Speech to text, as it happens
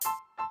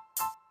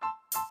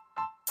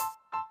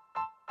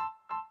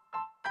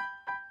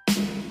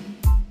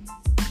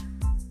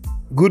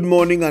Good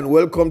morning and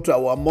welcome to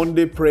our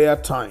Monday prayer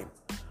time.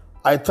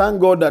 I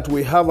thank God that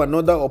we have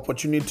another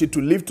opportunity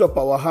to lift up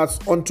our hearts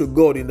unto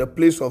God in the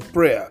place of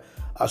prayer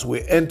as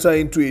we enter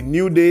into a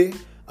new day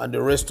and the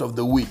rest of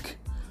the week.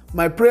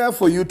 My prayer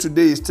for you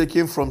today is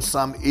taken from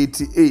Psalm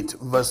 88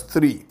 verse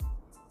 3.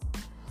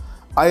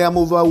 I am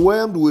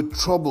overwhelmed with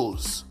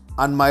troubles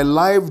and my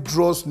life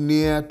draws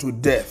near to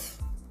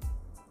death.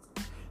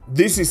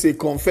 This is a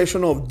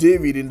confession of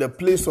David in the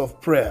place of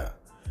prayer.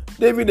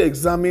 David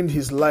examined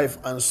his life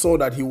and saw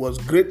that he was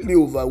greatly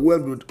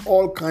overwhelmed with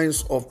all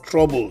kinds of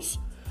troubles.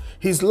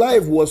 His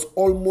life was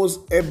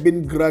almost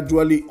ebbing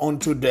gradually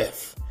unto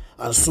death.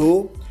 And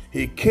so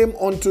he came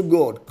unto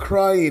God,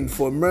 crying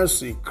for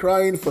mercy,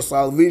 crying for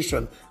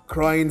salvation,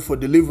 crying for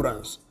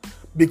deliverance,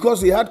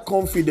 because he had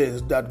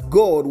confidence that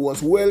God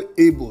was well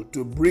able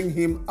to bring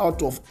him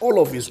out of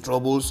all of his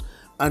troubles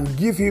and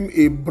give him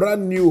a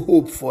brand new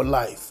hope for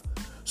life.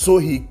 So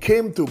he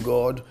came to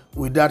God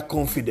with that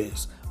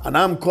confidence. And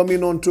I'm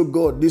coming unto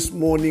God this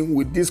morning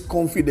with this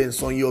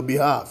confidence on your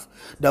behalf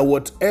that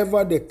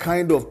whatever the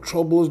kind of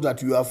troubles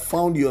that you have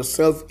found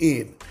yourself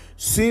in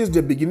since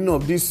the beginning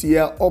of this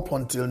year up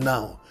until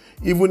now,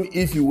 even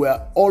if you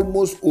were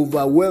almost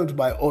overwhelmed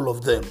by all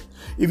of them,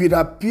 if it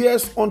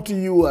appears unto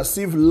you as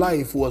if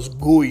life was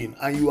going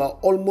and you are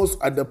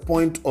almost at the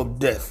point of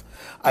death,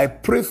 I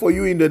pray for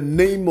you in the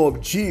name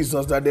of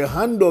Jesus that the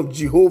hand of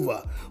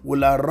Jehovah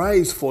will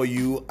arise for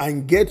you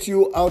and get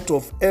you out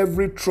of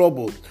every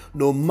trouble,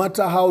 no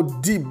matter how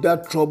deep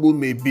that trouble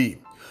may be.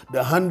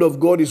 The hand of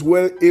God is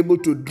well able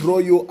to draw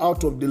you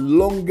out of the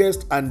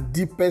longest and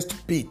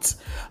deepest pit.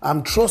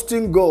 I'm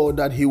trusting God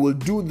that He will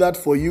do that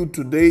for you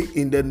today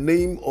in the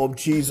name of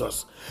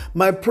Jesus.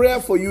 My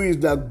prayer for you is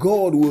that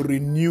God will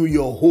renew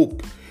your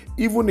hope,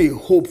 even a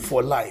hope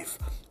for life,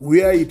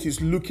 where it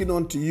is looking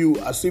unto you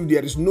as if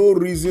there is no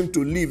reason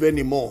to live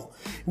anymore,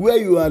 where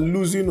you are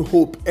losing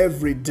hope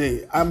every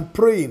day. I'm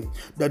praying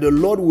that the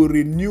Lord will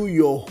renew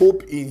your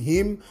hope in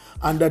Him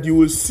and that you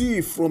will see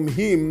from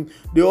Him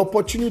the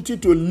opportunity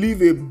to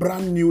live a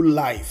brand new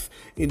life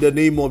in the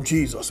name of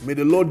Jesus. May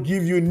the Lord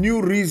give you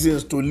new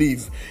reasons to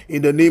live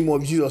in the name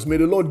of Jesus. May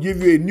the Lord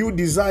give you a new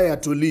desire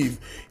to live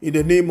in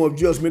the name of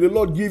Jesus. May the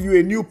Lord give you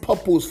a new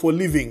purpose for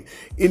living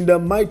in the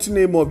mighty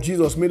name of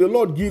Jesus. May the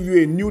Lord give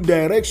you a new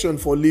direction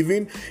for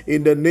living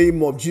in the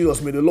name of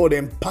Jesus. May the Lord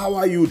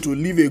empower you to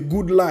live a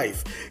good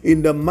life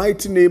in the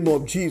mighty name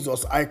of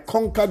Jesus. I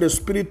conquer the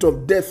spirit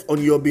of death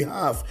on your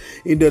behalf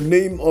in the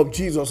name of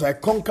Jesus. I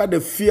conquer the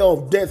fear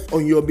of death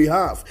on your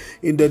behalf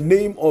in the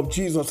name of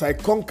Jesus. I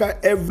conquer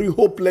every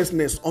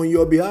hopelessness on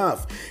your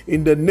behalf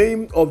in the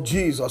name of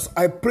Jesus.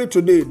 I pray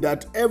today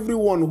that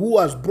everyone who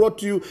has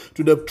brought you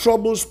to the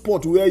trouble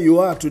spot where you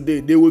are today,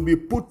 they will be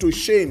put to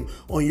shame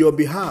on your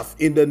behalf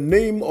in the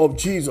name of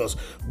Jesus.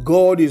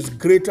 God is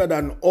greater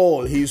than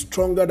all. He is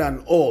stronger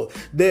than all.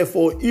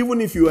 Therefore, even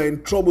if you are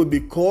in trouble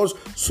because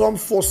some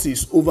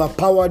forces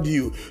overpowered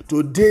you,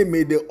 today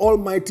may the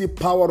almighty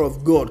power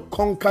of God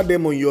conquer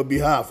them on your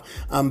behalf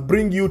and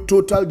bring you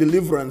total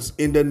deliverance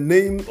in the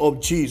name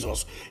of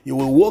Jesus. You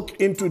will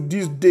walk into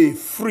this day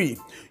free.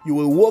 You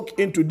will walk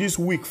into this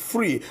week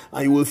free,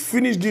 and you will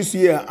finish this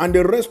year and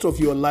the rest of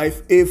your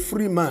life a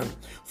free man.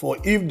 For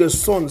if the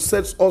Son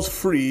sets us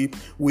free,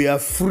 we are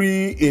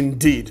free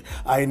indeed.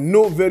 I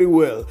know very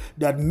well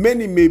that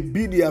many may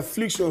be the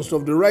afflictions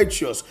of the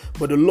righteous,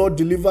 but the Lord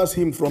delivers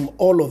him from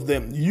all of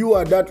them. You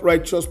are that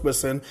righteous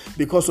person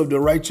because of the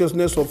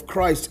righteousness of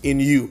Christ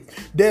in you.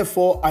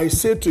 Therefore, I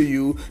say to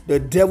you, the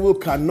devil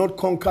cannot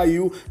conquer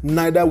you,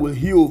 neither will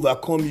he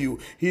overcome you.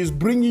 He is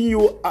bringing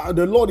you,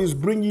 the Lord is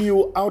bringing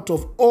you out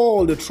of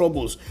all the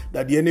troubles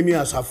that the enemy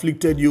has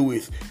afflicted you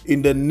with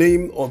in the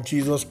name of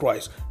Jesus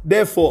Christ.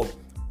 Therefore,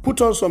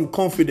 put on some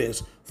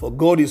confidence, for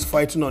God is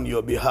fighting on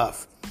your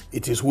behalf.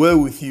 It is well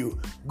with you.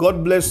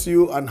 God bless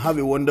you and have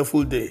a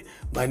wonderful day.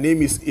 My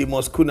name is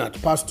Amos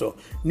Kunat, Pastor,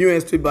 New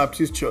Estate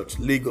Baptist Church,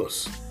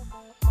 Lagos.